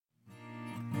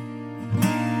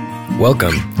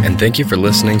Welcome, and thank you for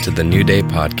listening to the New Day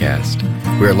podcast.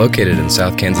 We are located in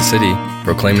South Kansas City,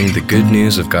 proclaiming the good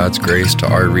news of God's grace to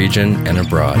our region and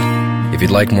abroad. If you'd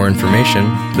like more information,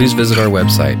 please visit our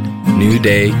website,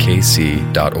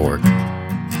 newdaykc.org.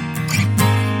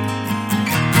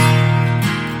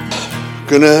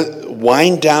 Gonna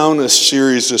wind down a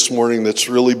series this morning that's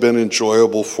really been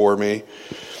enjoyable for me,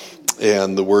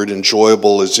 and the word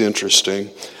enjoyable is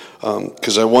interesting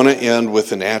because I want to end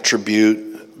with an attribute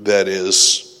that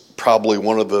is probably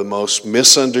one of the most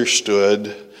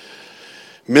misunderstood,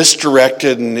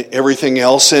 misdirected, and everything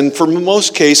else. And for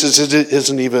most cases, it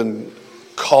isn't even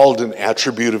called an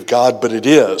attribute of God, but it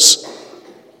is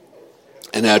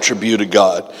an attribute of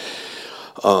God.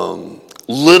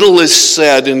 Little is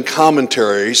said in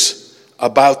commentaries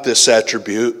about this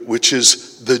attribute, which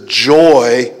is the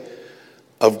joy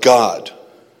of God.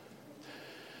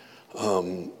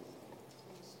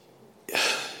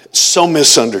 So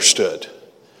misunderstood.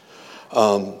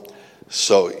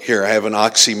 So here, I have an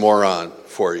oxymoron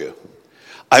for you.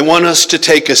 I want us to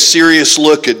take a serious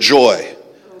look at joy.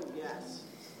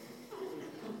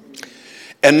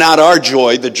 And not our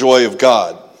joy, the joy of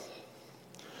God.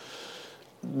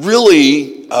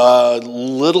 Really,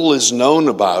 little is known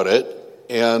about it,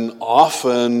 and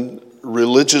often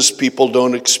religious people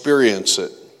don't experience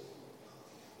it.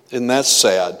 And that's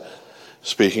sad,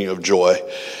 speaking of joy.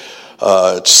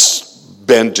 It's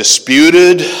been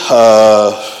disputed,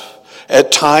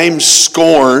 at times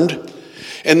scorned.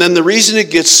 And then the reason it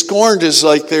gets scorned is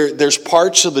like there's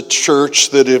parts of the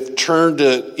church that have turned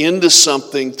it into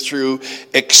something through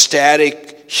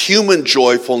ecstatic human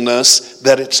joyfulness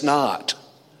that it's not.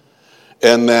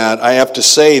 And that I have to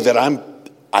say that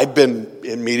I've been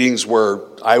in meetings where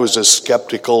I was as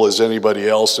skeptical as anybody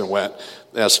else and went,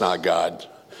 that's not God.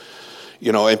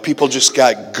 You know, and people just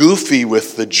got goofy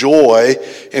with the joy,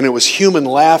 and it was human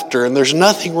laughter. And there's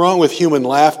nothing wrong with human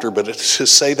laughter, but to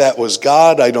say that was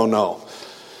God, I don't know.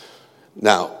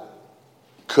 Now,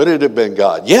 could it have been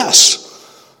God? Yes.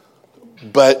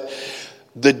 But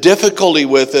the difficulty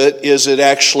with it is it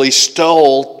actually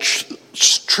stole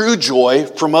true joy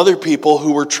from other people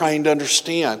who were trying to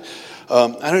understand.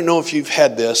 I don't know if you've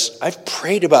had this. I've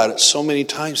prayed about it so many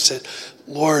times, said,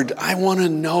 Lord, I want to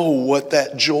know what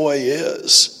that joy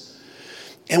is.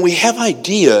 And we have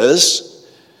ideas,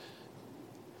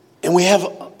 and we have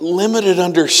limited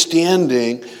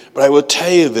understanding, but I will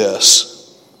tell you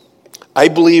this. I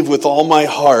believe with all my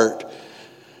heart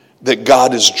that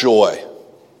God is joy,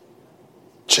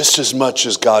 just as much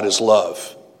as God is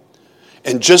love.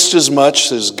 And just as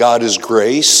much as God is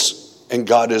grace, and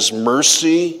God is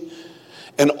mercy,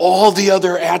 and all the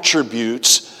other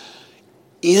attributes,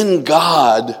 in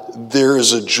God, there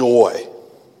is a joy.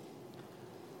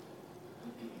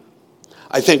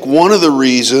 I think one of the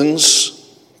reasons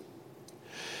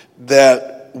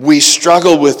that we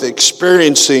struggle with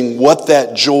experiencing what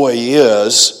that joy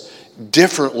is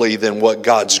differently than what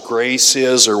God's grace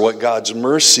is or what God's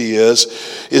mercy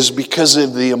is because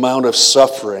of the amount of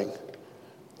suffering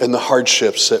and the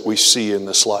hardships that we see in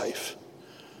this life.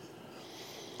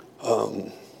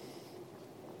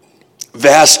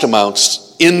 Vast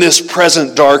amounts in this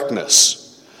present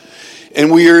darkness. And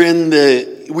we are in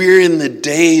the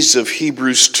days of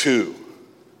Hebrews 2,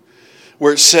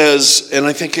 where it says, and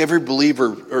I think every believer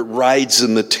rides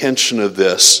in the tension of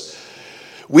this,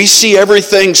 we see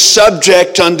everything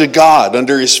subject unto God,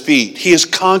 under his feet. He has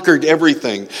conquered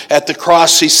everything. At the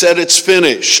cross he said it's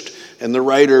finished. And the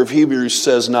writer of Hebrews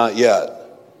says not yet.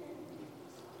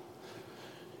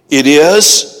 It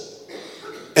is,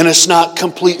 and it's not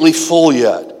completely full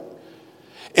yet.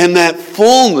 And that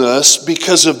fullness,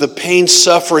 because of the pain,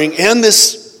 suffering, and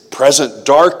this present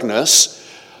darkness,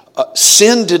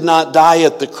 sin did not die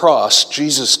at the cross.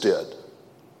 Jesus did.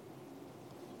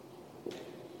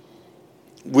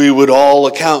 We would all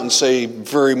account and say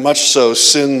very much so.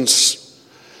 Sin's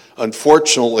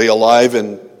unfortunately alive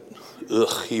and,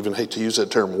 even hate to use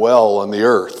that term, well on the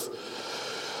earth.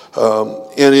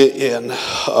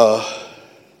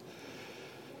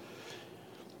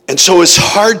 And so it's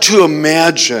hard to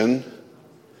imagine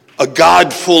a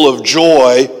God full of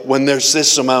joy when there's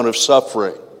this amount of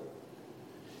suffering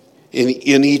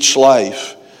in each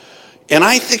life. And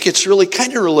I think it's really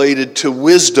kind of related to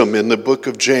wisdom in the book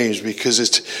of James,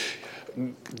 because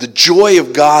the joy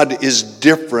of God is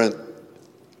different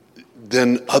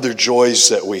than other joys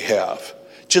that we have.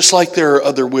 Just like there are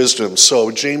other wisdoms.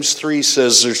 So James 3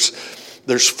 says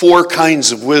there's four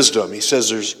kinds of wisdom. He says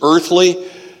there's earthly,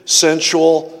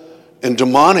 sensual, and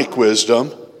demonic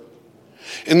wisdom.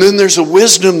 And then there's a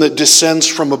wisdom that descends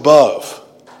from above.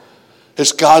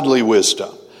 It's godly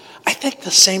wisdom. I think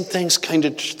the same thing's kind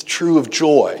of true of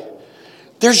joy.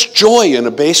 There's joy in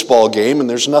a baseball game, and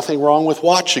there's nothing wrong with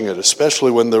watching it,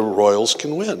 especially when the Royals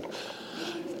can win.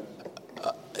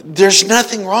 There's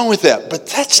nothing wrong with that, but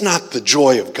that's not the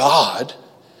joy of God.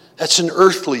 That's an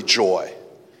earthly joy.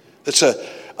 It's a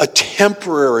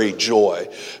temporary joy,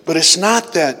 but it's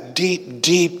not that deep,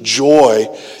 deep joy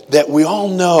that we all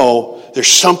know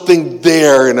there's something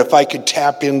there, and if I could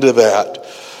tap into that.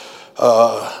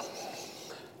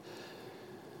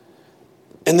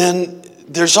 And then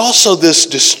there's also this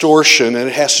distortion, and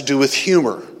it has to do with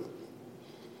humor.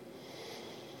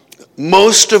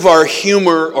 Most of our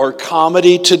humor or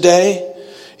comedy today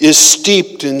is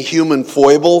steeped in human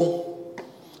foible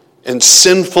and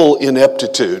sinful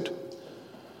ineptitude.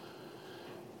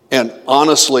 And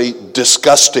honestly,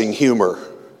 disgusting humor.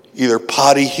 Either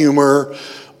potty humor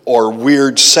or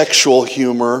weird sexual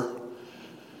humor,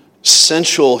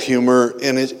 sensual humor,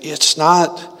 and it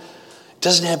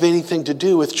doesn't have anything to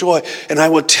do with joy. And I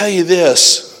will tell you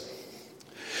this,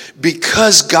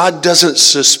 because God doesn't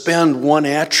suspend one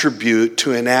attribute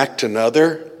to enact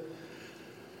another,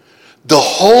 the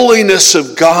holiness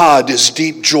of God is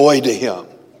deep joy to him.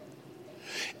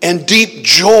 And deep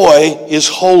joy is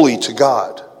holy to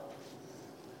God.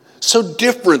 So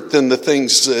different than the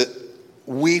things that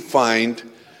we find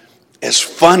as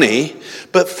funny,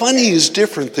 but funny is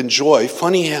different than joy.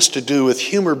 Funny has to do with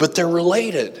humor, but they're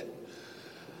related.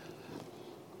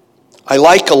 I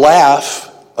like a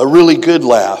laugh, a really good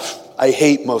laugh. I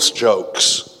hate most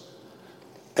jokes.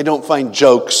 I don't find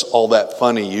jokes all that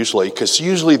funny usually, because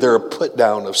usually they're a put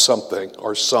down of something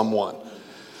or someone,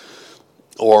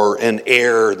 or an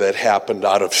error that happened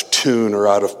out of tune or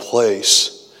out of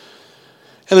place.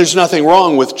 And there's nothing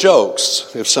wrong with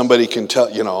jokes. If somebody can tell,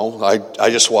 I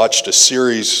just watched a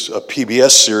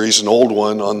PBS series, an old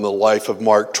one, on the life of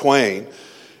Mark Twain,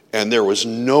 and there was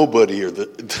nobody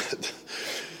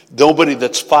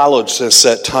that's followed since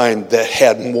that time that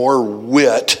had more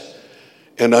wit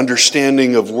and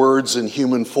understanding of words and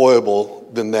human foible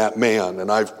than that man.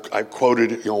 And I've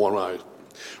quoted,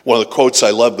 one of the quotes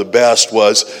I love the best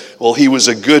was, well, he was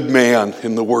a good man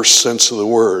in the worst sense of the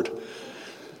word.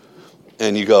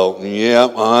 And you go, yeah,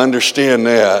 I understand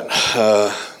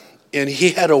that. And he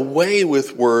had a way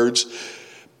with words,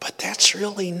 but that's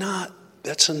really not,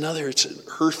 it's an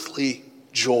earthly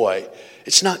joy.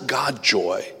 It's not God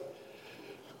joy.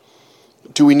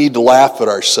 Do we need to laugh at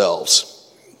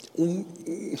ourselves?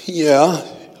 Yeah.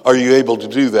 Are you able to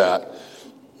do that?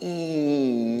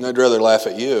 I'd rather laugh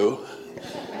at you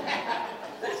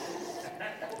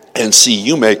and see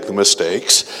you make the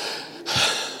mistakes.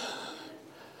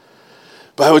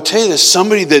 But I would tell you this,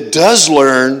 somebody that does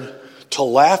learn to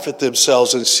laugh at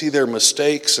themselves and see their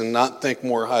mistakes and not think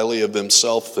more highly of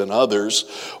themselves than others,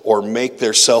 or make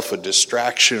their self a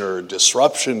distraction or a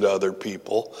disruption to other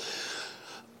people,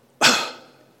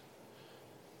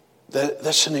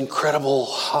 that's an incredible,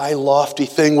 high, lofty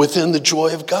thing within the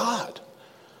joy of God.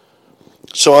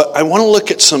 So I want to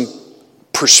look at some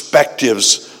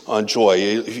perspectives on joy.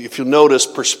 If you'll notice,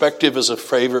 perspective is a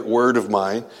favorite word of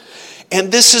mine. And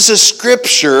this is a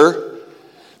scripture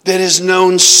that is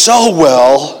known so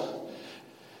well,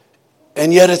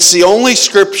 and yet it's the only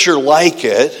scripture like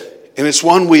it, and it's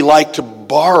one we like to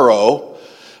borrow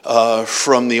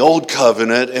from the Old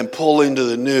Covenant and pull into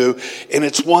the New, and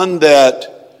it's one that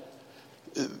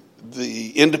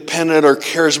the independent or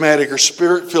charismatic or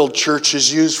spirit-filled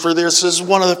churches use for this. This is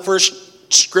one of the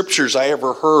first scriptures I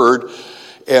ever heard,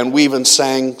 and we even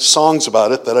sang songs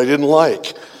about it that I didn't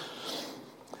like.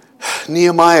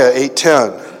 Nehemiah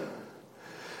 8:10.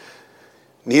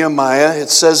 Nehemiah, it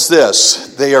says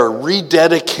this, they are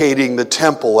rededicating the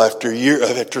temple after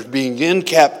being in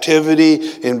captivity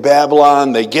in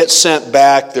Babylon. They get sent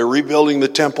back. They're rebuilding the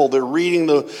temple. They're reading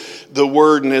the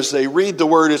word. And as they read the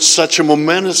word, it's such a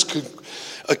momentous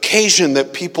occasion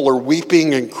that people are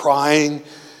weeping and crying.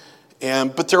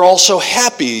 But they're also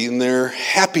happy, and they're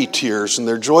happy tears, and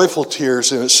they're joyful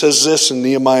tears. And it says this in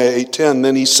Nehemiah 8:10,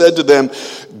 then he said to them,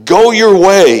 go your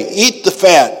way, eat the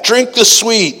fat, drink the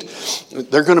sweet.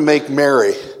 They're going to make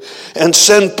merry. And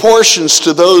send portions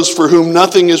to those for whom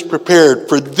nothing is prepared.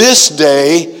 For this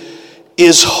day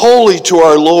is holy to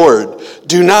our Lord.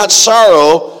 Do not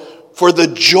sorrow, for the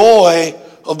joy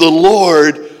of the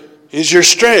Lord is your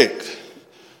strength.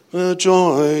 The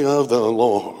joy of the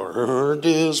Lord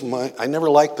is my... I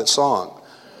never liked that song.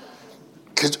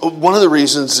 Because one of the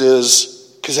reasons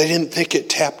is because I didn't think it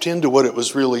tapped into what it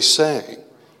was really saying.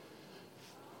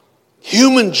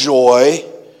 Human joy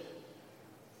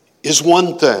is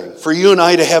one thing. For you and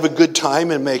I to have a good time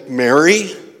and make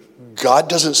merry, God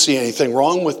doesn't see anything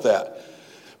wrong with that.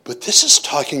 But this is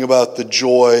talking about the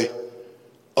joy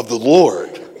of the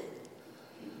Lord.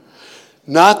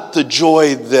 Not the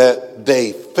joy that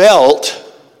they felt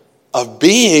of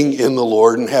being in the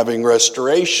Lord and having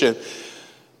restoration.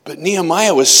 But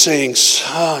Nehemiah was saying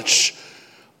such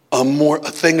a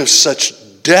thing of such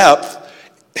depth,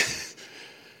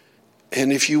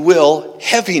 and if you will,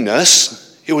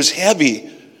 heaviness. It was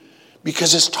heavy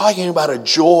because it's talking about a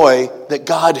joy that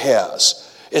God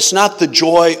has. It's not the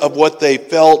joy of what they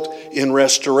felt in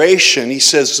restoration. He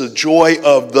says the joy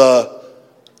of the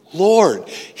Lord,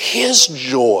 his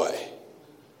joy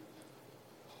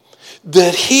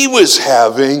that he was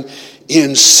having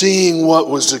in seeing what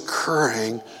was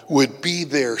occurring would be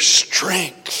their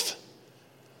strength.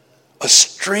 A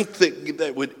strength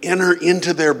that would enter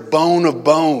into their bone of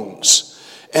bones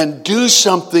and do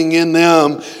something in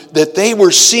them that they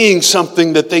were seeing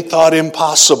something that they thought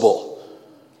impossible.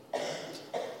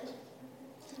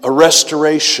 A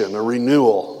restoration, a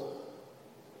renewal,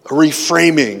 a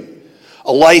reframing,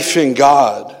 a life in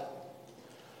God.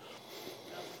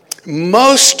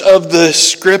 Most of the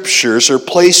scriptures are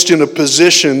placed in a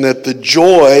position that the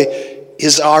joy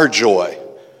is our joy.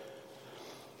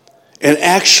 And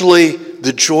actually,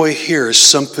 the joy here is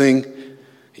something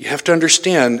you have to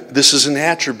understand. This is an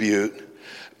attribute.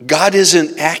 God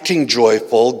isn't acting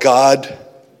joyful. God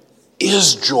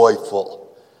is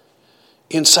joyful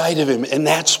inside of him. And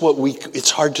that's what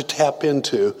it's hard to tap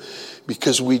into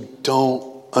because we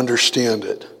don't understand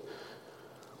it.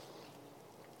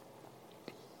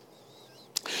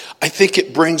 I think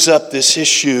it brings up this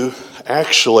issue,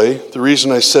 actually, the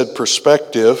reason I said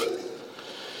perspective,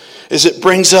 is it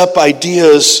brings up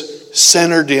ideas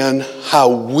centered in how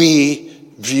we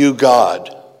view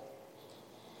God.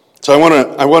 So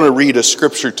I want to read a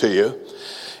scripture to you,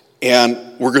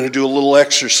 and we're going to do a little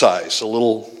exercise, a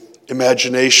little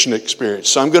imagination experience.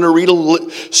 So I'm going to read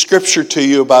a scripture to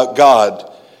you about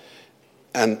God,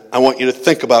 and I want you to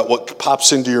think about what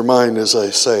pops into your mind as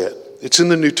I say it. It's in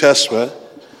the New Testament.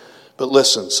 But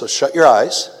listen, so shut your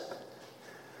eyes.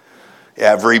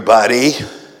 Everybody.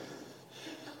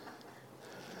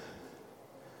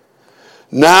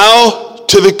 Now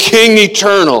to the King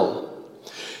eternal,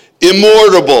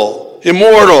 immortal,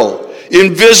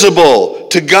 invisible,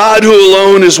 to God who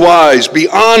alone is wise, be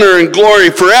honor and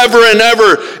glory forever and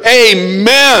ever.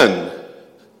 Amen.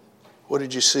 What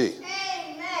did you see?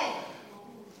 Amen.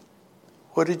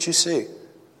 What did you see?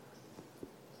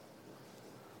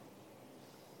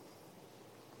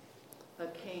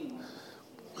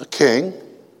 A king.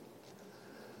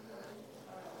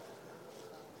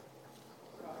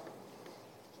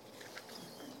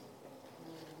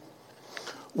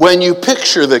 When you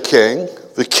picture the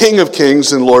King of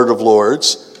Kings and Lord of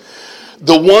Lords,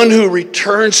 the one who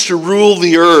returns to rule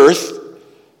the earth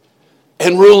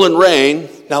and rule and reign.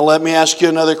 Now let me ask you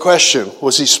another question.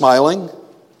 Was he smiling?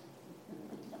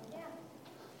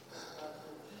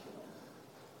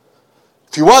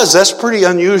 If he was, that's pretty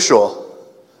unusual.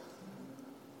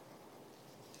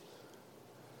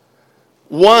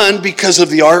 One, because of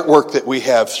the artwork that we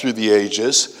have through the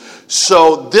ages.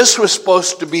 So this was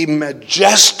supposed to be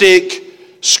majestic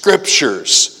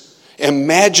scriptures. And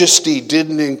majesty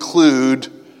didn't include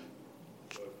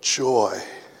joy.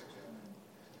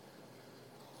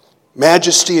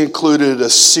 Majesty included a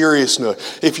serious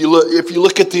note. If you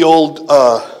look at the old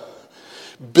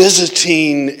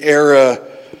Byzantine era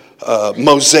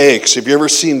mosaics, have you ever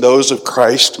seen those of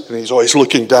Christ? And he's always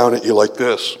looking down at you like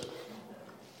this.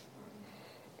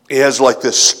 He has like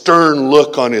this stern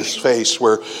look on his face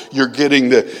where you're getting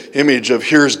the image of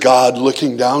here's God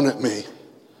looking down at me.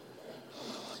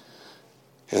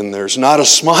 And there's not a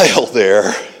smile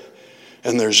there.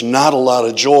 And there's not a lot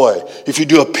of joy. If you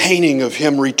do a painting of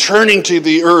him returning to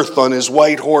the earth on his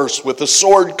white horse with a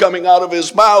sword coming out of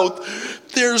his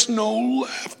mouth, there's no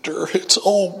laughter. It's,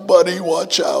 oh, buddy,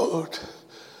 watch out.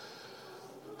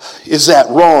 Is that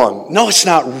wrong? No, it's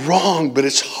not wrong, but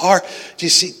it's hard. Do you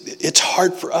see, it's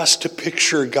hard for us to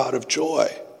picture a God of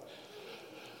joy.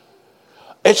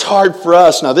 It's hard for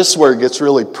us. Now, this is where it gets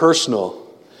really personal.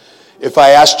 If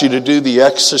I asked you to do the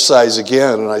exercise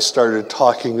again and I started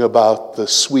talking about the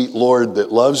sweet Lord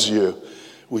that loves you,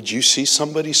 would you see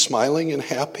somebody smiling and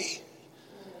happy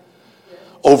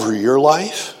over your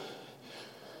life?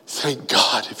 Thank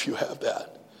God if you have that.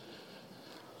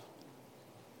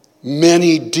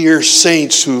 Many dear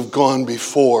saints who have gone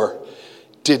before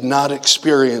did not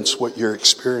experience what you're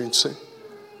experiencing.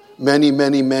 Many,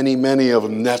 many, many, many of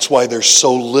them. That's why there's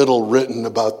so little written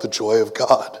about the joy of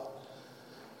God.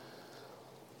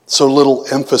 So little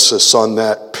emphasis on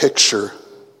that picture.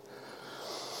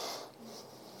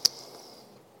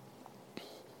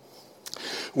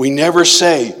 We never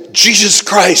say, Jesus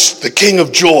Christ, the King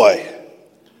of joy.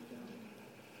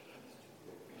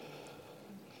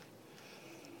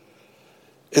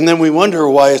 And then we wonder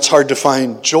why it's hard to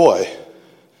find joy.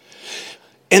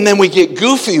 And then we get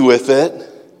goofy with it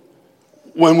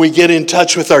when we get in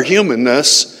touch with our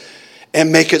humanness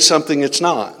and make it something it's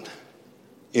not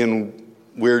in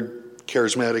weird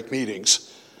charismatic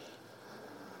meetings.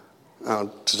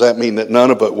 Does that mean that none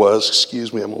of it was?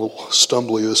 Excuse me, I'm a little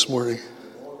stumbly this morning.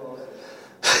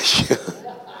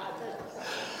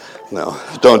 No,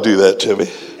 don't do that to me.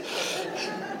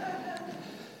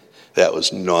 That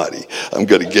was naughty. I'm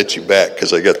going to get you back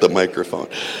because I got the microphone.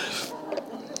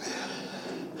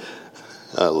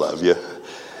 I love you.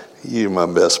 You're my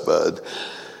best bud.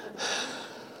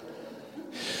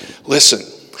 Listen,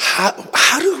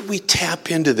 how do we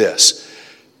tap into this?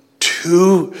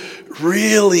 Two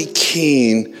really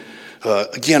keen,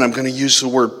 again, I'm going to use the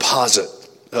word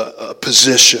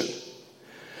position,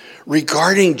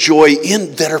 regarding joy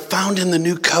that are found in the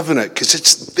new covenant, because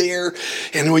it's there,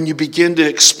 and when you begin to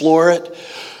explore it,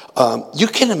 you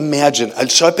can imagine.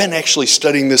 So I've been actually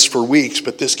studying this for weeks,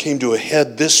 but this came to a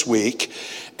head this week,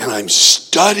 and I'm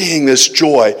studying this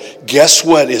joy. Guess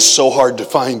what is so hard to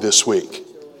find this week?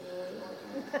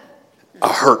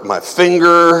 I hurt my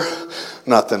finger,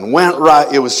 nothing went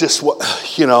right. It was just,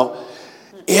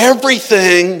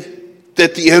 everything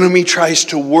that the enemy tries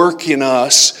to work in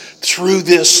us through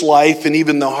this life and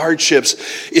even the hardships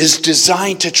is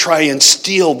designed to try and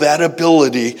steal that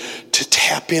ability to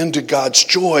tap into God's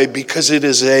joy, because it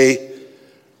is a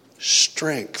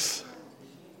strength.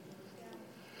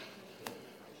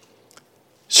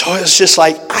 So it's just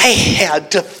like I had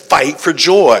to fight for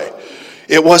joy.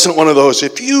 It wasn't one of those,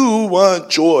 if you want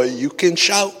joy, you can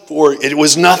shout for it. It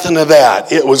was nothing of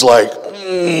that. It was like,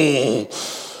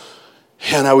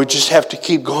 And I would just have to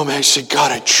keep going back and say,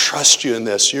 God, I trust you in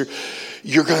this. You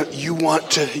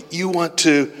want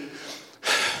to,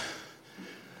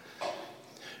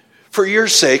 for your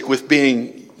sake, with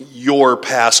being your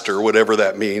pastor, whatever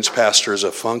that means, pastor is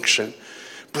a function,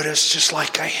 but it's just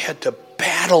like I had to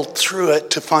battle through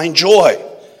it to find joy.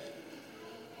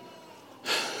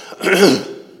 And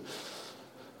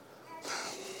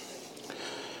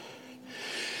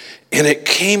it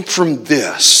came from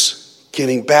this,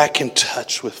 getting back in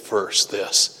touch with first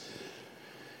this.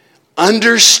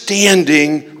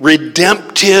 Understanding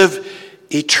redemptive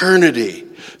eternity.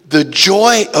 The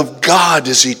joy of God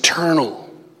is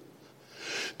eternal.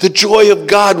 The joy of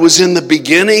God was in the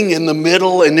beginning, in the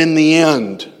middle, and in the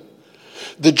end.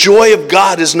 The joy of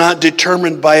God is not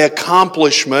determined by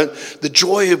accomplishment. The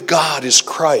joy of God is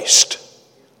Christ.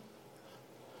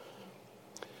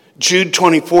 Jude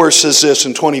 24 says this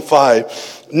in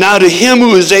 25. Now to him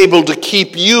who is able to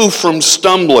keep you from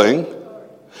stumbling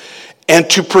and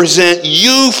to present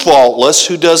you faultless,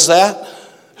 who does that?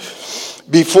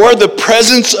 Before the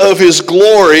presence of his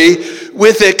glory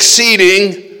with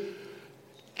exceeding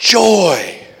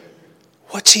joy.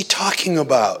 What's he talking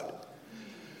about?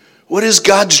 What is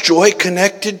God's joy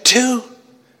connected to?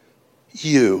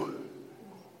 You.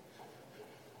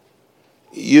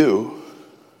 You.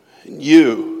 And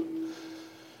you.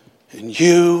 And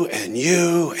you, and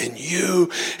you, and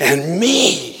you, and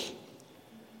me.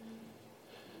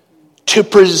 To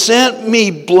present me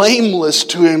blameless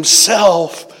to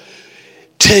himself,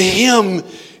 to him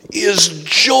is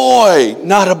joy,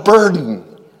 not a burden.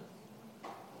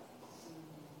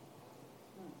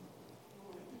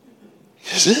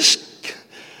 Is this?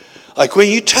 Like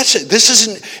when you touch it, this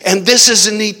is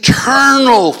an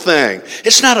eternal thing.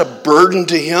 It's not a burden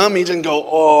to him. He didn't go,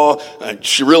 oh,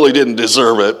 she really didn't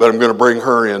deserve it, but I'm going to bring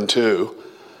her in too.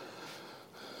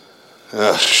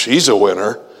 She's a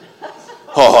winner.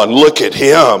 Oh, and look at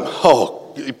him.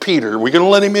 Oh, Peter, are we going to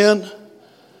let him in?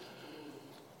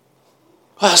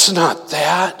 Well, it's not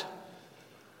that.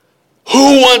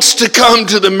 Who wants to come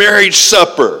to the marriage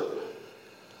supper?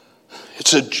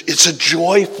 It's a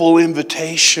joyful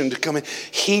invitation to come in.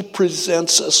 He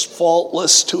presents us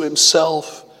faultless to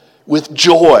himself with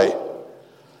joy.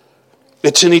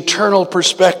 It's an eternal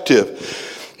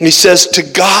perspective. He says, to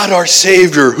God our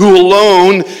Savior, who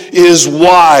alone is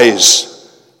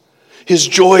wise. His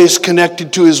joy is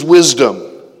connected to his wisdom.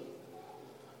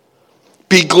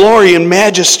 Be glory and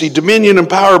majesty, dominion and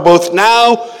power, both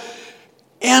now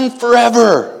and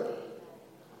forever.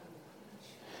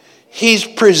 He's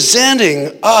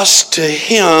presenting us to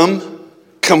him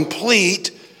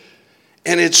complete,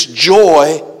 and it's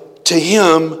joy to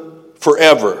him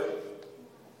forever.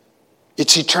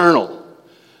 It's eternal.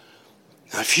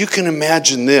 Now, if you can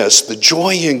imagine this, the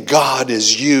joy in God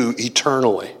is you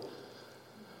eternally.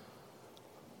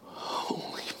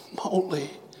 Holy moly.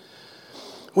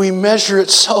 We measure it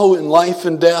so in life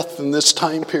and death in this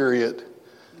time period.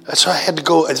 That's why I had to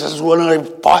go. This is what I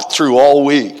fought through all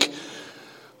week.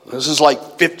 This is like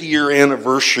 50-year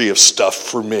anniversary of stuff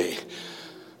for me,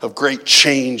 of great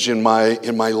change in my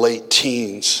late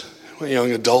teens, my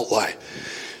young adult life.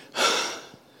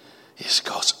 He just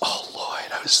goes, oh,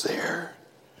 Lloyd, I was there.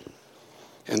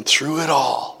 And through it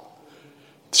all,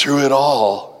 it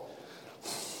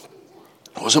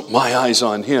wasn't my eyes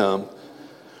on him.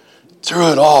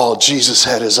 Through it all, Jesus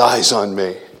had his eyes on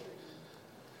me.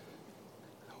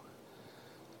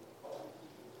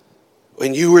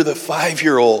 When you were the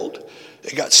 5-year-old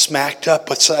that got smacked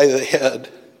up upside the head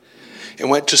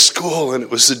and went to school, and it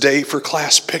was the day for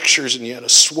class pictures, and you had a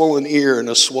swollen ear and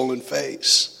a swollen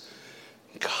face,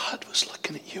 God was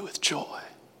looking at you with joy.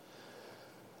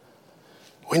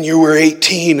 When you were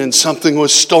 18 and something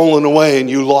was stolen away and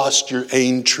you lost your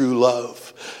ain true love,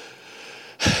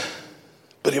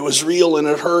 but it was real and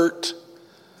it hurt,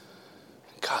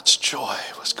 God's joy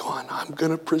was going, I'm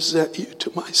going to present you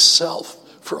to myself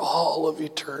for all of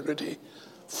eternity.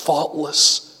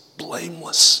 Faultless,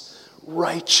 blameless,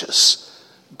 righteous,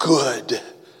 good.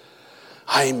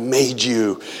 I made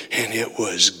you and it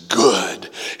was good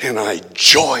and I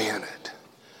joy in it.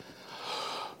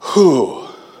 Who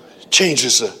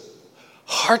changes the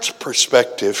heart's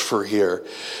perspective for here.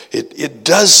 It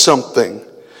does something.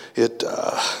 It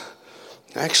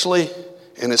actually,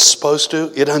 and it's supposed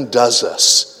to, it undoes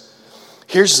us.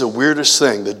 Here's the weirdest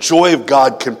thing. The joy of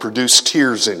God can produce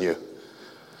tears in you.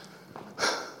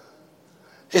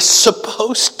 It's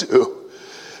supposed to.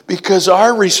 Because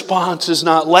our response is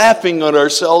not laughing at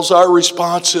ourselves. Our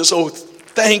response is, oh,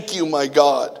 thank you, my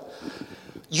God.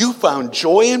 You found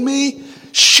joy in me?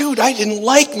 Shoot, I didn't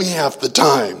like me half the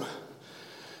time.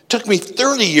 It took me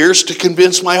 30 years to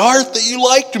convince my heart that you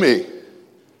liked me.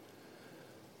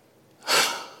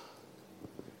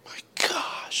 My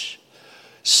gosh,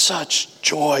 such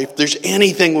joy. If there's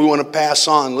anything we want to pass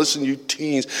on, listen, you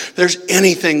teens, if there's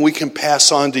anything we can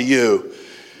pass on to you,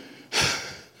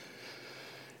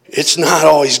 it's not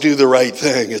always do the right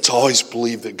thing. It's always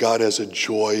believe that God has a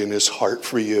joy in his heart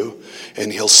for you,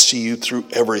 and he'll see you through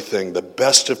everything, the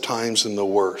best of times and the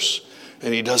worst.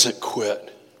 And he doesn't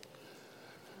quit.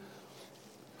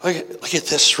 Look at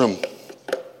this from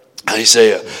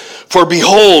Isaiah. For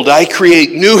behold, I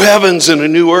create new heavens and a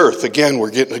new earth. Again,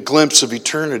 we're getting a glimpse of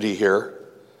eternity here.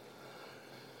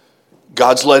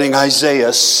 God's letting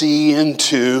Isaiah see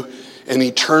into an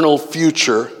eternal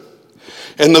future.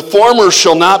 And the former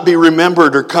shall not be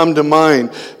remembered or come to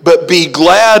mind, but be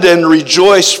glad and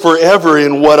rejoice forever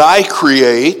in what I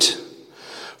create.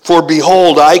 For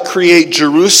behold, I create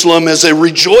Jerusalem as a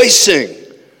rejoicing,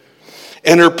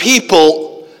 and her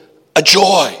people a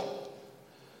joy.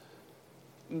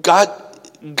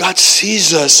 God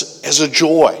sees us as a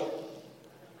joy,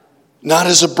 not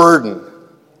as a burden.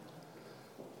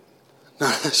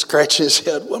 Not scratching his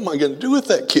head, what am I going to do with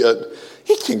that kid?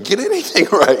 He can't get anything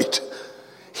right.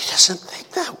 He doesn't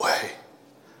think that way.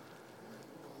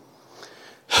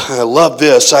 I love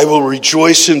this. I will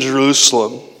rejoice in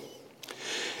Jerusalem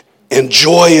and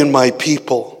joy in my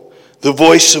people. The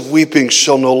voice of weeping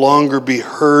shall no longer be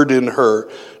heard in her,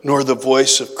 nor the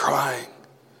voice of crying.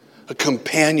 A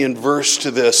companion verse to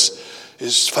this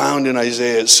is found in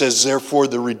Isaiah. It says, therefore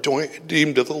the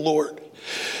redeemed of the Lord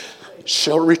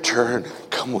shall return,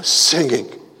 come with singing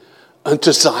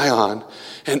unto Zion,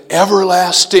 and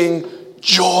everlasting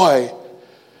joy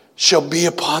shall be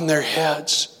upon their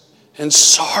heads, and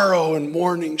sorrow and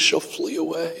mourning shall flee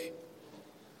away.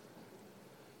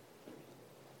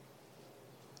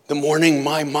 The morning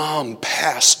my mom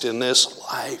passed in this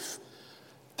life,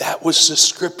 that was the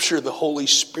scripture the Holy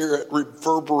Spirit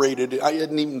reverberated. I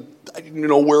didn't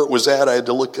know where it was at. I had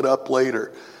to look it up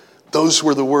later. Those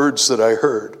were the words that I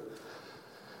heard.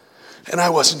 And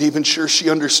I wasn't even sure she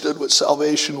understood what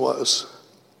salvation was.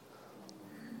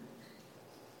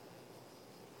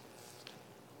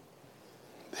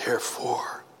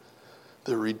 Therefore,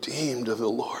 the redeemed of the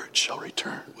Lord shall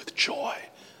return with joy.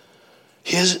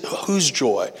 Whose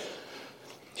joy?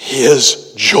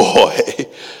 His joy.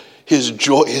 His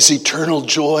joy, his eternal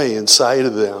joy inside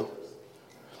of them.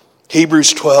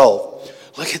 Hebrews 12.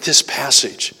 Look at this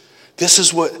passage.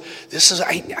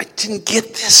 I didn't get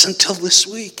this until this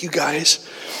week, you guys.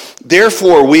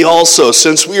 Therefore, we also,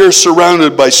 since we are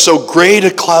surrounded by so great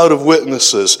a cloud of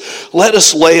witnesses, let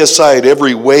us lay aside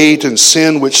every weight and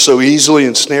sin which so easily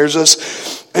ensnares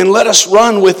us, and let us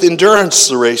run with endurance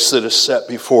the race that is set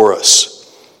before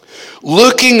us.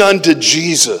 Looking unto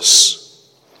Jesus,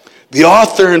 the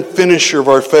author and finisher of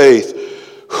our faith,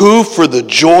 who for the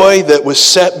joy that was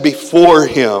set before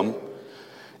him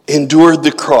endured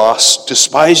the cross,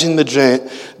 despising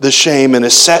the shame, and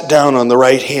is sat down on the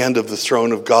right hand of the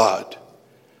throne of God.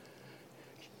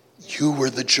 You were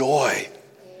the joy.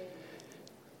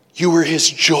 You were his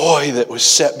joy that was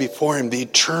set before him, the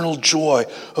eternal joy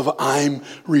of I'm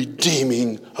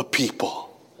redeeming a people.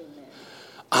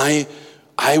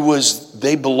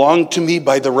 They belonged to me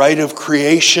by the right of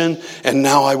creation, and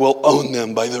now I will own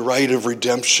them by the right of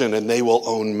redemption, and they will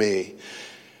own me.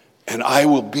 And I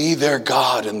will be their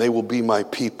God, and they will be my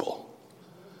people.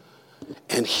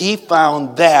 And he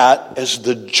found that as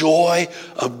the joy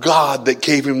of God that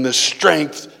gave him the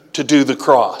strength to do the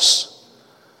cross.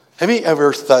 Have you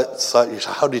ever thought,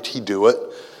 how did he do it?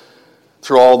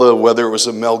 Through all whether it was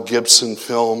a Mel Gibson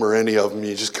film or any of them,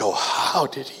 you just go, how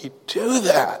did he do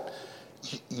that?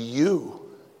 You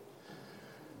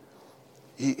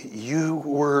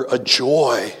were a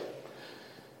joy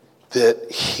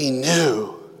that he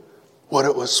knew what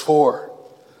it was for.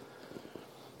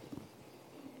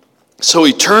 So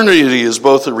eternity is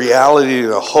both a reality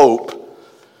and a hope.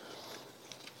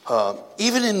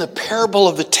 Even in the parable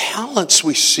of the talents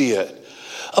we see it.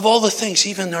 Of all the things,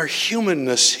 even our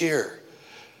humanness here.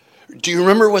 Do you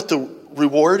remember what the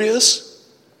reward is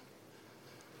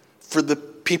for the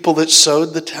people that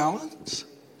sowed the talents?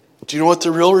 Do you know what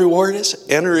the real reward is?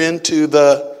 Enter into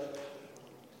the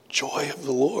joy of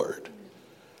the Lord.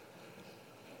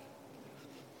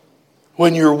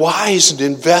 When you're wise and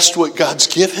invest what God's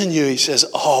given you, he says,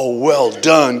 oh, well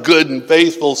done, good and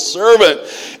faithful servant.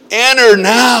 Enter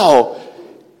now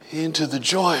into the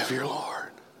joy of your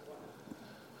Lord.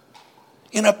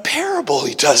 In a parable,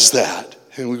 he does that.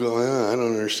 And we go, I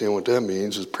don't understand what that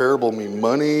means. Does parable mean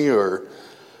money or...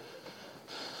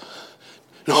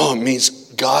 No, it means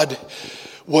God,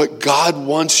 what God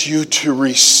wants you to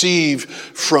receive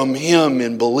from him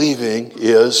in believing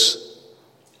is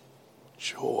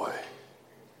joy.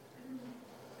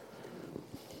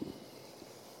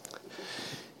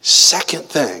 Second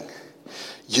thing,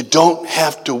 you don't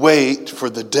have to wait for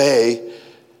the day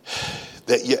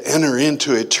that you enter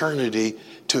into eternity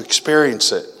to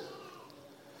experience it.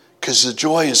 Because the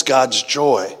joy is God's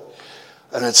joy.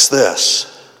 And it's this.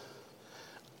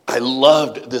 I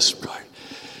loved this part.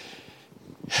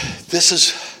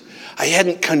 I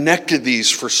hadn't connected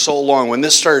these for so long. When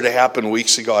this started to happen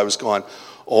weeks ago, I was going,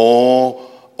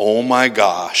 oh my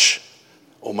gosh.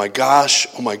 Oh my gosh,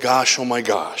 oh my gosh, oh my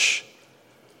gosh.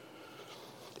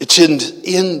 Its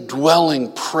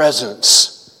indwelling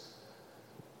presence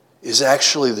is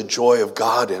actually the joy of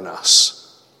God in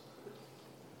us.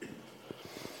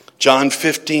 John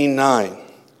 15:9.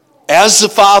 As the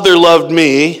Father loved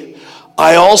me,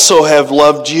 I also have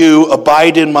loved you.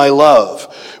 Abide in my love.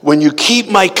 When you keep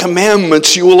my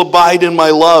commandments, you will abide in my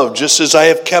love, just as I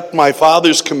have kept my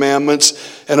Father's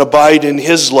commandments and abide in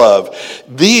his love.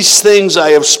 These things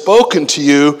I have spoken to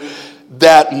you,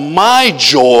 that my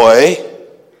joy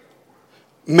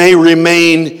may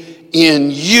remain in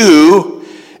you,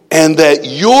 and that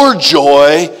your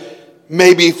joy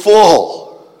may be full.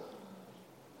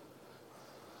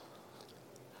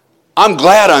 I'm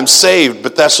glad I'm saved,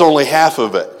 but that's only half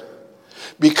of it.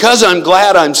 Because I'm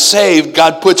glad I'm saved,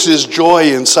 God puts his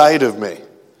joy inside of me.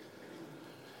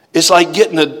 It's like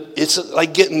getting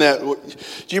that.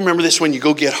 Do you remember this when you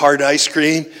go get hard ice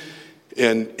cream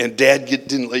and Dad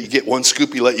didn't let you get one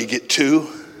scoop, he let you get two?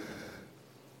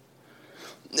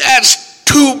 That's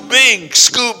 2 big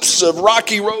scoops of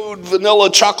Rocky Road vanilla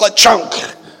chocolate chunk.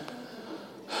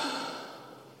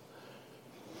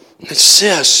 It's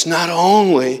this, not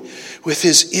only with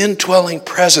his indwelling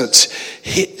presence,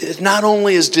 it not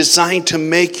only is designed to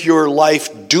make your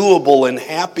life doable and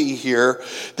happy here,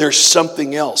 there's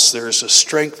something else. There's a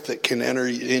strength that can enter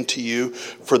into you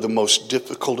for the most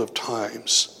difficult of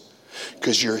times,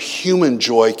 because your human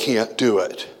joy can't do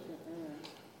it.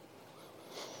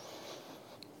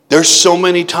 There's so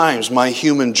many times my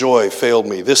human joy failed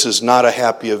me. This is not a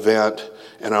happy event,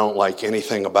 and I don't like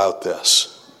anything about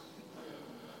this.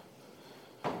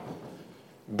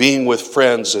 Being with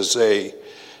friends as they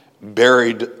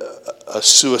buried a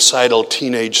suicidal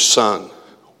teenage son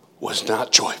was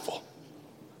not joyful.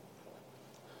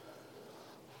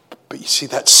 But you see,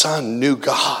 that son knew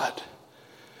God.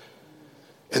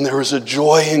 And there was a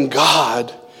joy in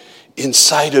God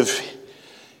inside of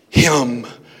him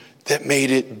that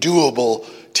made it doable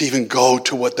to even go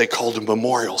to what they called a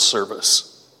memorial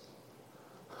service.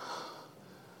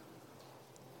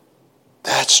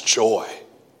 That's joy.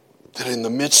 That in the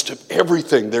midst of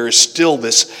everything, there is still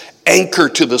this anchor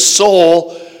to the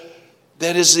soul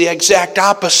that is the exact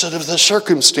opposite of the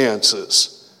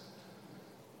circumstances.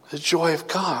 The joy of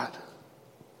God.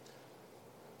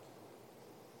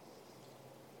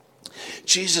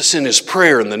 Jesus in his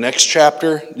prayer in the next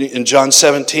chapter, in John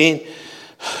 17,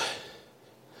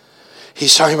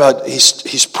 he's talking about,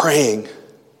 he's praying.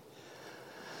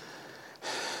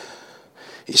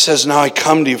 He says, now I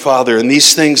come to you, Father, and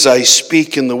these things I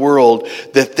speak in the world,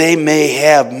 that they may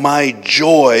have my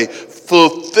joy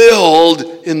fulfilled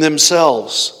in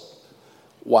themselves.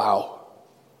 Wow.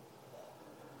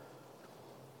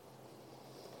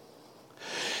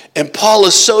 And Paul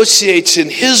associates in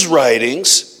his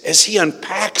writings, as he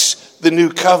unpacks the new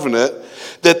covenant,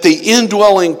 that the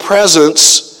indwelling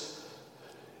presence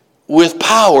with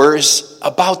power is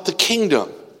about the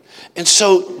kingdom. And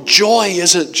so joy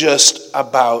isn't just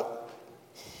about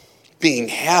being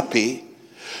happy.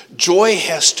 Joy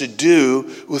has to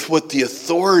do with what the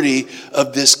authority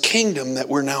of this kingdom that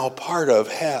we're now a part of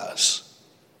has.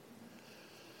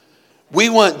 We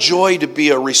want joy to be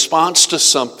a response to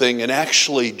something, and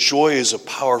actually joy is a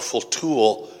powerful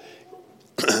tool,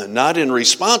 not in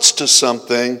response to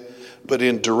something, but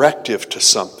in directive to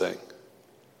something.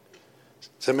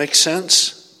 Does that make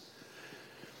sense?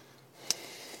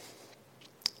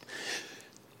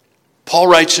 Paul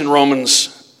writes in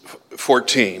Romans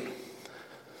 14,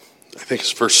 I think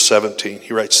it's verse 17,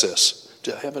 he writes this.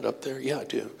 Do I have it up there? Yeah, I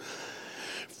do.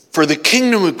 For the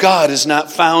kingdom of God is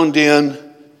not found in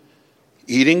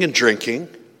eating and drinking,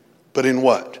 but in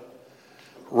what?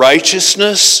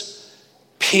 Righteousness,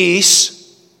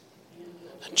 peace,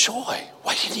 and joy.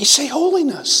 Why didn't he say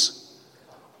holiness?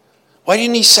 Why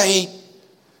didn't he say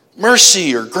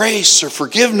mercy or grace or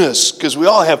forgiveness? Because we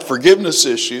all have forgiveness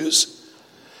issues.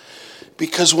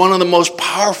 Because one of the most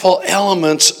powerful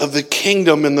elements of the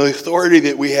kingdom and the authority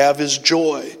that we have is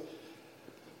joy.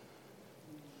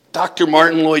 Dr.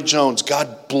 Martin Lloyd-Jones,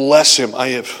 God bless him.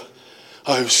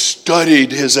 I've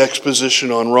studied his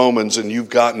exposition on Romans, and you've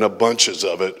gotten a bunches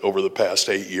of it over the past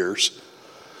 8 years.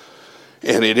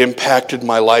 And it impacted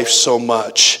my life so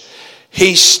much.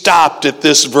 He stopped at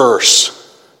this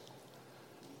verse.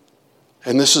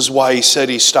 And this is why he said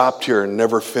he stopped here and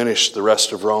never finished the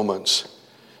rest of Romans.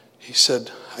 He said,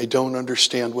 I don't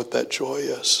understand what that joy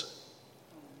is.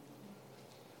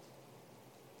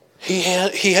 He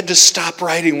had to stop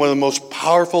writing one of the most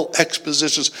powerful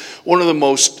expositions, one of the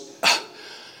most,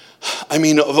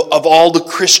 of all the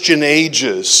Christian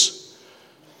ages.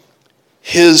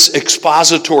 His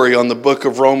expository on the book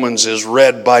of Romans is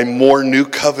read by more New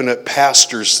Covenant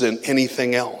pastors than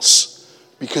anything else.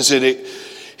 Because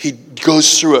he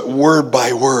goes through it word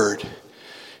by word.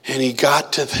 And he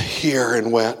got to here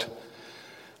and went,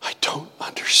 I don't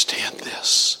understand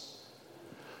this.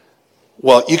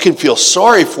 Well, you can feel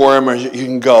sorry for him, or you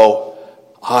can go,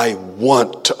 I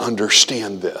want to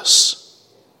understand this.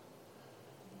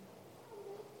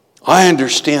 I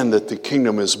understand that the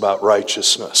kingdom is about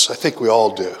righteousness. I think we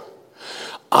all do.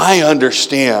 I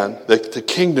understand that the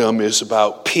kingdom is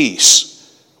about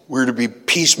peace. We're to be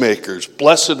peacemakers.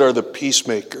 Blessed are the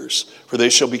peacemakers, for they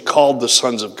shall be called the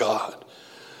sons of God.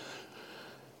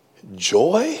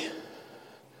 Joy?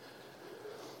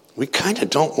 We kind of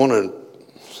don't want to.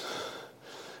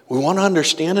 We want to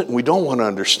understand it, and we don't want to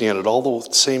understand it all at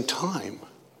the same time.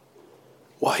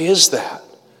 Why is that?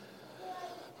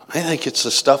 I think it's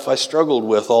the stuff I struggled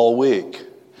with all week.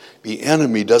 The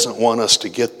enemy doesn't want us to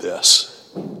get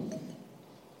this.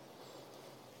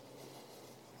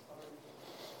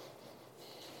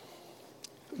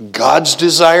 God's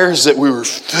desire is that we were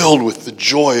filled with the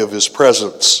joy of his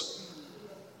presence.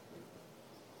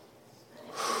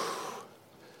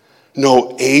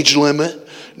 No age limit,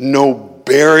 no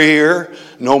barrier,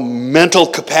 no mental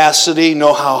capacity,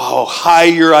 no how high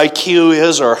your IQ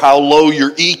is or how low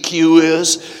your EQ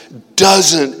is,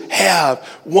 doesn't have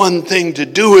one thing to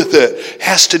do with it. It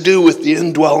has to do with the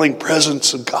indwelling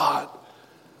presence of God.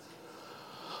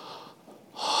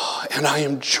 And I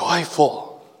am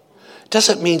joyful. It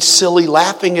doesn't mean silly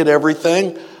laughing at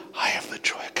everything. I have the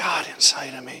joy of God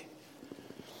inside of me.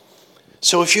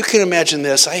 So if you can imagine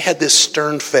this, I had this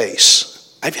stern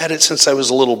face. I've had it since I was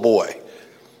a little boy.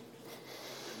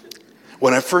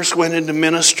 When I first went into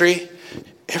ministry,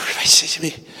 everybody said to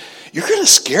me, you're going to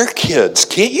scare kids.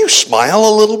 Can't you smile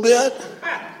a little bit?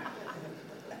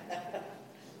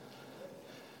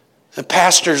 The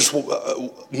pastor's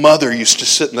mother used to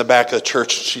sit in the back of the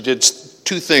church. She did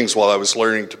two things while I was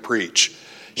learning to preach.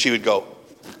 She would go,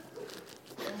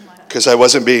 because I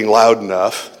wasn't being loud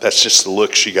enough. That's just the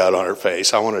look she got on her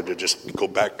face. I wanted to just go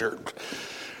back to her,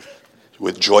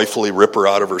 would joyfully rip her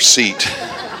out of her seat.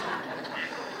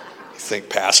 You think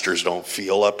pastors don't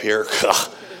feel up here?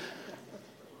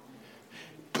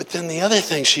 But then the other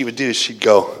thing she would do is she'd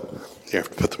go, here,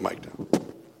 put the mic down.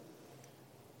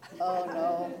 Oh,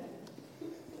 no.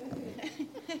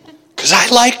 Because I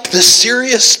liked the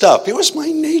serious stuff. It was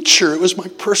my nature. It was my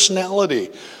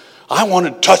personality. I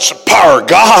wanted to touch the power of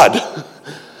God.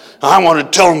 I wanted to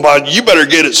tell him about, you better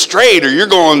get it straight or you're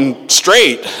going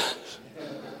straight.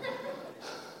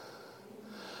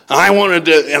 I wanted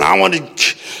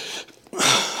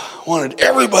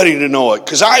everybody to know it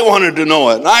because I wanted to know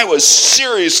it. And I was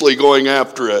seriously going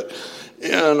after it.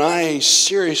 And I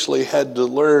seriously had to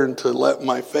learn to let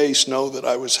my face know that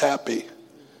I was happy.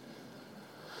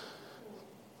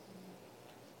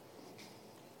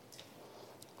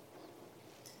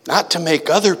 Not to make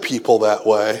other people that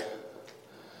way.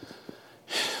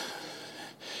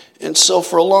 And so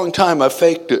for a long time I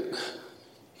faked it.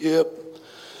 Yep.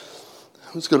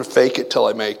 I was going to fake it till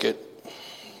I make it.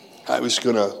 I was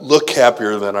going to look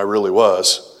happier than I really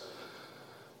was.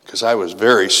 Because I was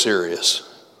very serious.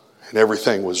 And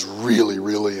everything was really,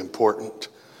 really important. Do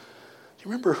you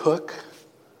remember Hook?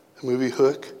 The movie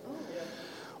Hook?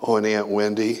 Oh, and Aunt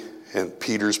Wendy. And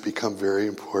Peter's become very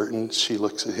important. She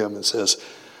looks at him and says,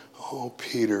 oh,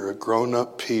 Peter, a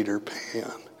grown-up Peter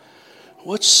Pan.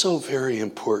 What's so very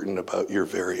important about you're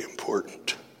very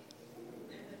important?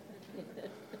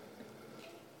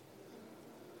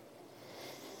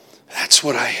 That's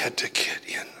what I had to get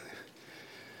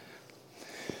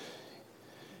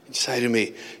inside of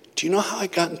me. Do you know how I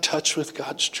got in touch with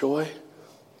God's joy?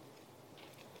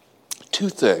 2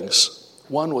 things.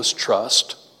 One was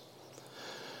trust.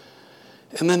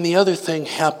 And then the other thing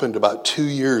happened about 2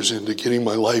 years into getting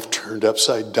my life turned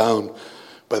upside down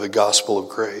by the gospel of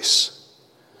grace.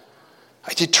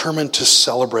 I determined to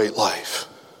celebrate life.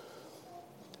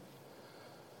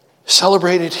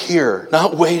 Celebrate it here,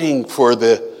 not waiting for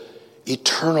the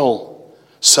eternal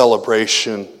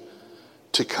celebration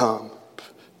to come,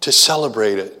 to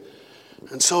celebrate it.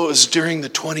 And so it was during the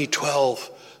 2012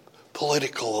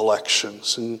 political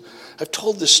elections. And I've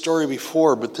told this story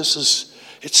before, but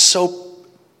it's so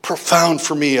profound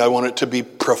for me. I want it to be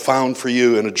profound for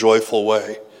you in a joyful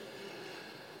way.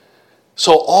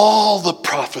 So all the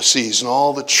prophecies and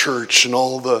all the church and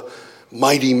all the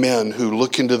mighty men who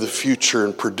look into the future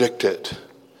and predict it,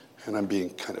 and I'm being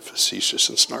kind of facetious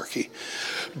and snarky,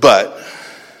 but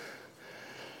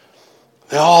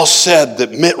they all said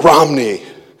that Mitt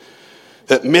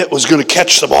was going to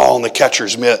catch the ball in the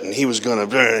catcher's mitt, and he was going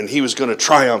to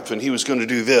triumph, and he was going to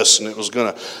do this, and it was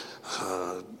going to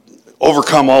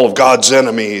overcome all of God's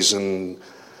enemies, and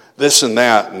this and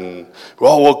that. And we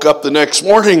all woke up the next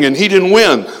morning, and he didn't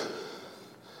win.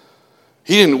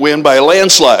 He didn't win by a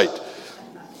landslide.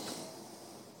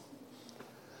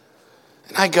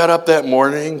 And I got up that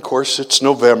morning. Of course, it's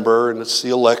November, and it's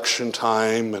the election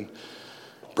time, and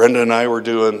Brenda and I were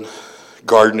doing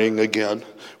gardening again.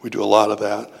 We do a lot of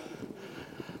that.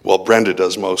 Well, Brenda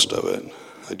does most of it.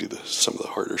 I do some of the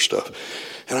harder stuff.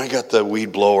 And I got the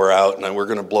weed blower out, and we're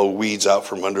going to blow weeds out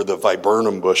from under the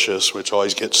viburnum bushes, which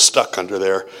always get stuck under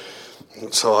there.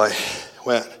 And so I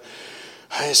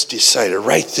just decided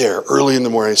right there, early in the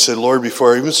morning, I said, Lord,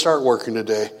 before I even start working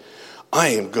today, I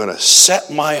am going to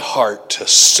set my heart to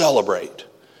celebrate.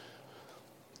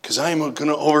 Because I am going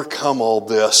to overcome all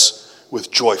this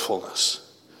with joyfulness.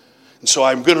 And so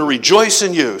I'm going to rejoice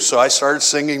in you. So I started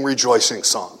singing rejoicing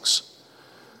songs.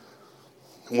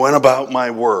 Went about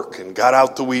my work and got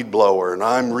out the weed blower, and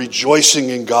I'm rejoicing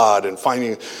in God and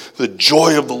finding the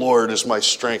joy of the Lord is my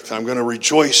strength. I'm going to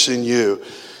rejoice in you.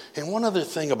 And one other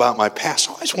thing about my past,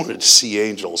 I always wanted to see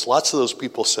angels. Lots of those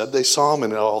people said they saw them,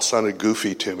 and it all sounded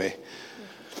goofy to me.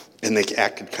 And they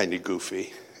acted kind of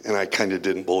goofy, and I kind of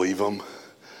didn't believe them.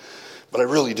 But I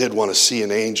really did want to see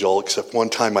an angel, except one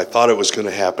time I thought it was going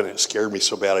to happen. It scared me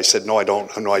so bad. I said, no, I don't.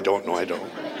 No, I don't. No, I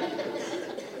don't.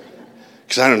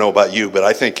 Because I don't know about you, but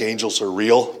I think angels are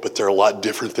real, but they're a lot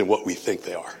different than what we think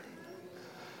they are.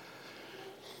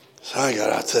 So I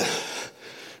got out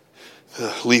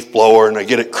the leaf blower, and I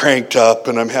get it cranked up,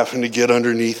 and I'm having to get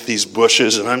underneath these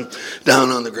bushes, and I'm down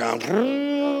on the ground,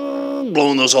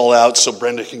 blowing those all out so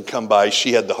Brenda can come by.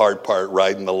 She had the hard part,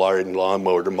 riding the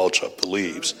lawnmower to mulch up the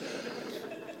leaves.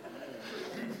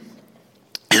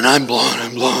 And I'm blowing,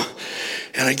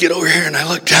 and I get over here, and I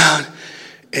look down,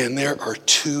 and there are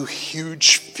 2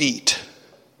 huge feet,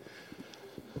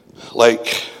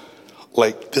 like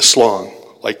this long,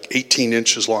 like 18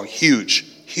 inches long, huge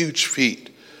feet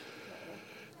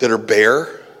that are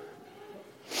bare.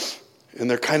 And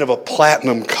they're kind of a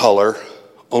platinum color,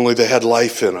 only they had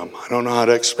life in them. I don't know how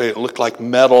to explain it. It looked like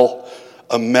metal,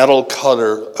 a metal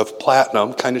color of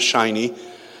platinum, kind of shiny,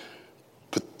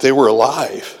 but they were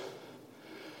alive.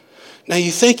 Now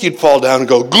you think you'd fall down and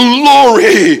go,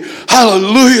 glory,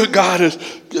 hallelujah, God has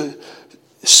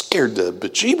scared the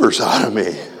bejeebers out of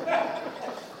me.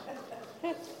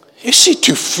 You see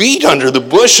 2 feet under the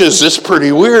bushes. It's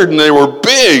pretty weird. And they were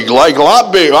big, like a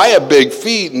lot big. I have big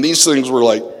feet, and these things were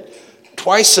like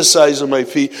twice the size of my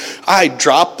feet. I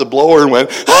dropped the blower and went,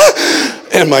 ah!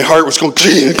 And my heart was going,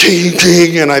 ting, ting,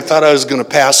 ting, and I thought I was going to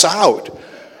pass out.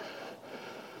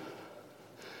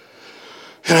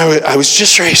 And I was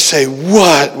just ready to say,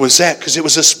 what was that? Because it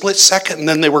was a split second, and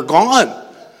then they were gone.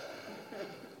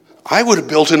 I would have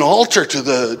built an altar to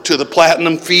the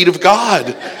platinum feet of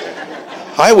God.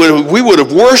 We would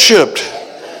have worshiped.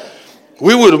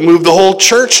 We would have moved the whole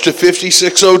church to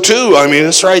 5602. I mean,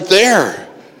 it's right there.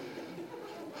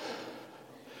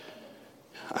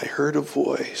 I heard a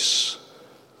voice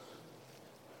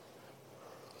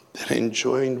that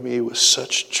enjoined me with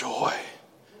such joy.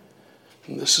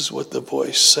 And this is what the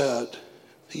voice said.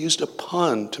 He used a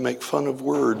pun to make fun of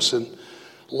words and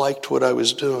liked what I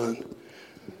was doing.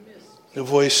 The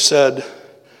voice said,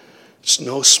 it's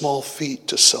no small feat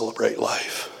to celebrate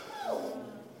life.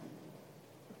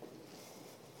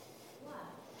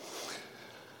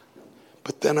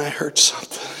 But then I heard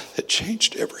something that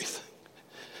changed everything.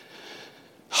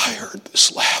 I heard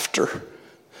this laughter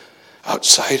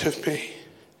outside of me.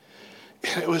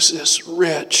 And it was this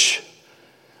rich,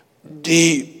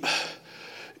 deep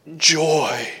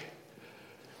joy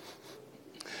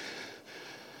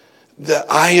that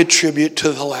I attribute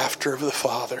to the laughter of the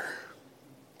Father.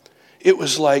 It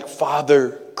was like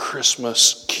Father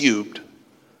Christmas cubed.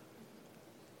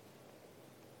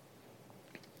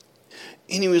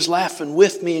 And he was laughing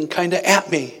with me and kind of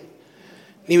at me.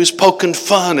 And he was poking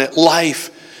fun at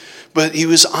life. But he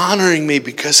was honoring me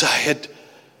because I had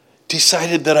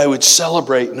decided that I would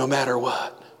celebrate no matter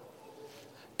what.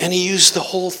 And he used the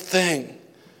whole thing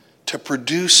to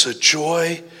produce a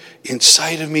joy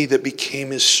inside of me that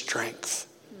became his strength.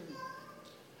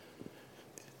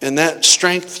 And that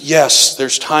strength, yes,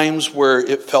 there's times where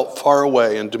it felt far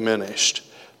away and diminished.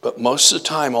 But most of the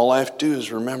time, all I have to do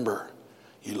is remember,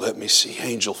 you let me see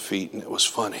angel feet and it was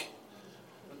funny.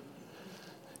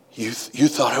 You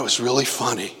thought I was really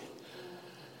funny.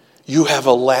 You have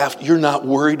a laugh. You're not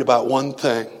worried about one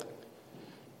thing.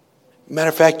 Matter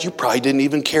of fact, you probably didn't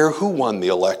even care who won the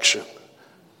election.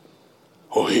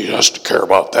 Oh, he has to care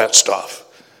about that stuff.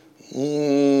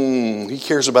 He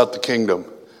cares about the kingdom.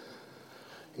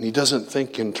 And he doesn't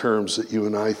think in terms that you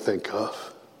and I think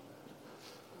of.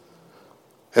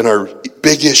 And our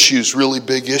big issues, really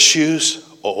big issues?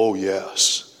 Oh,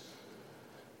 yes.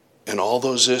 And all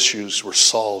those issues were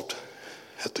solved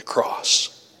at the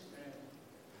cross.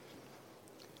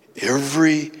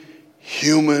 Every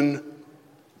human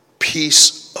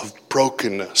piece of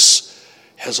brokenness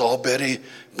has already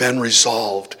been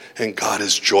resolved, and God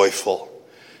is joyful.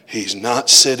 He's not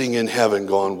sitting in heaven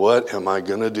going, what am I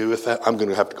going to do with that? I'm going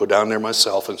to have to go down there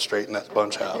myself and straighten that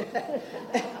bunch out.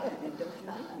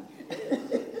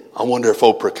 I wonder if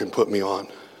Oprah can put me on.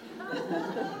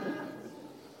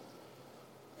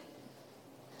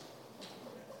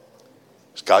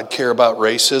 Does God care about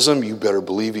racism? You better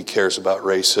believe he cares about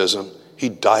racism. He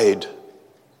died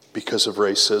because of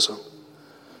racism.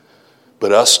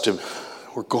 But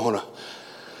we're going to,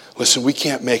 listen, we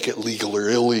can't make it legal or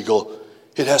illegal.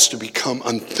 It has to become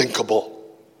unthinkable.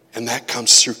 And that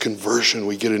comes through conversion.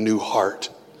 We get a new heart.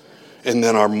 And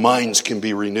then our minds can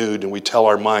be renewed. And we tell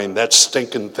our mind, that's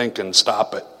stinking thinking,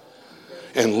 stop it.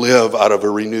 And live out of a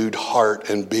renewed heart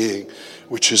and being,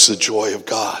 which is the joy of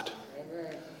God.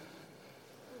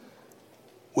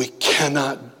 We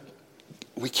cannot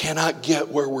get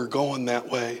where we're going that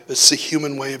way. That's the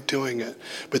human way of doing it.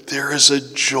 But there is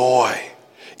a joy.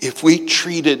 If we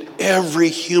treated every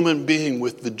human being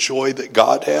with the joy that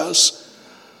God has,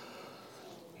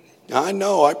 I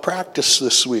know, I practiced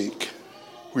this week.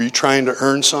 Were you trying to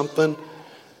earn something?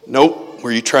 Nope.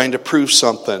 Were you trying to prove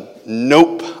something?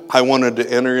 Nope. I wanted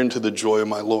to enter into the joy of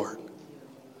my Lord.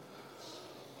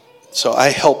 So I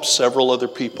helped several other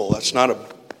people. That's not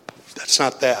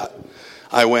that.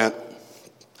 I went,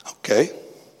 okay,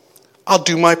 I'll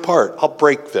do my part. I'll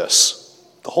break this.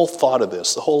 The whole thought of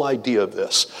this, the whole idea of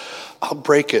this. I'll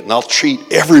break it and I'll treat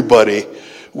everybody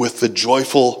with the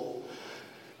joyful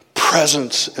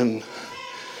presence and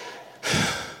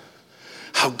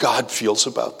how God feels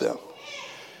about them.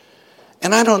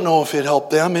 And I don't know if it helped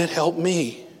them, it helped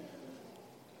me.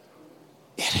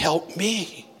 It helped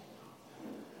me.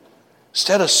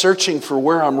 Instead of searching for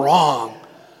where I'm wrong,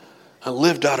 I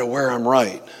lived out of where I'm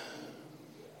right.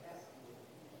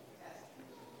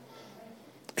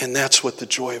 And that's what the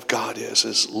joy of God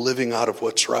is living out of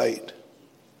what's right.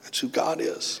 That's who God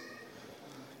is.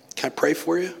 Can I pray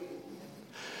for you?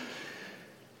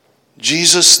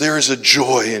 Jesus, there is a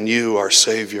joy in you, our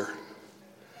Savior.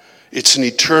 It's an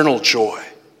eternal joy.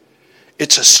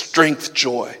 It's a strength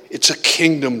joy. It's a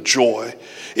kingdom joy.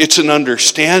 It's an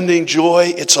understanding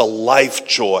joy. It's a life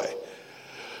joy.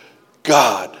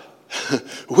 God,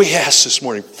 we ask this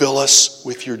morning, fill us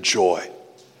with your joy.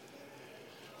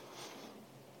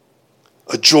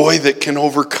 A joy that can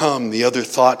overcome the other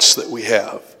thoughts that we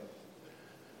have.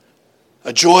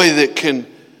 A joy that can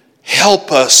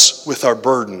help us with our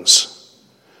burdens.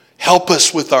 Help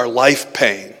us with our life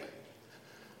pain.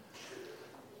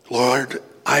 Lord,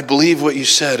 I believe what you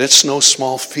said. It's no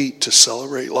small feat to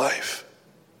celebrate life.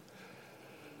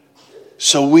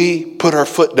 So we put our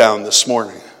foot down this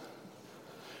morning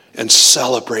and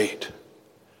celebrate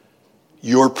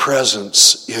your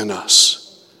presence in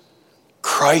us.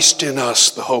 Christ in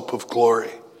us, the hope of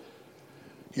glory.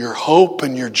 Your hope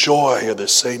and your joy are the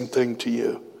same thing to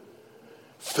you.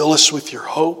 Fill us with your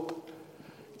hope,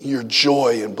 your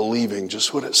joy in believing,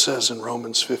 just what it says in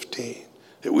Romans 15.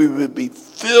 That we would be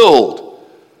filled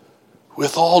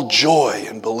with all joy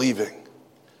in believing,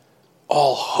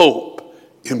 all hope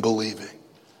in believing.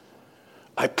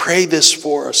 I pray this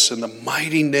for us in the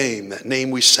mighty name, that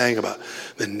name we sang about,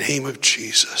 the name of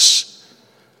Jesus.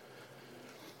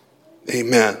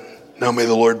 Amen. Now may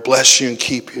the Lord bless you and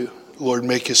keep you. Lord,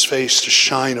 make his face to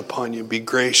shine upon you and be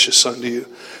gracious unto you.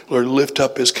 Lord, lift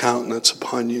up his countenance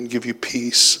upon you and give you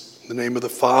peace. In the name of the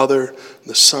Father, and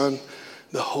the Son, and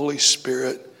the Holy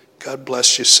Spirit. God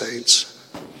bless you, saints.